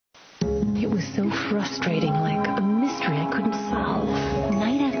It was so frustrating, like a mystery I couldn't solve.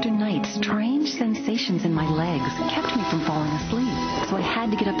 Night after night, strange sensations in my legs kept me from falling asleep. So I had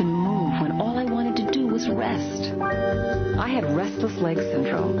to get up and move when all I wanted to do was rest. I had restless leg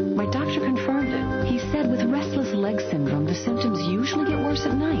syndrome. My doctor confirmed it. He said with restless leg syndrome, the symptoms usually get worse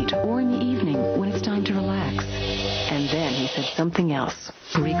at night or in the evening when it's time to relax. And then he said something else,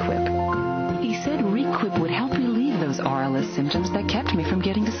 requip. He said requip would help relieve those RLS symptoms that kept me from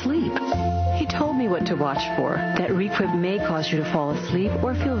getting to sleep. He told me what to watch for, that requip may cause you to fall asleep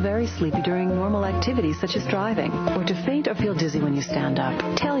or feel very sleepy during normal activities such as driving, or to faint or feel dizzy when you stand up.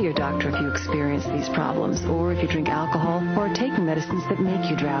 Tell your doctor if you experience these problems, or if you drink alcohol or take medicines that make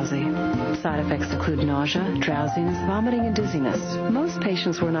you drowsy. Side effects include nausea, drowsiness, vomiting, and dizziness. Most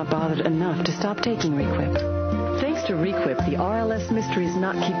patients were not bothered enough to stop taking requip. Thanks to requip, the RLS mystery is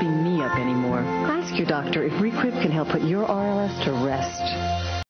not keeping me up anymore. Ask your doctor if requip can help put your RLS to rest.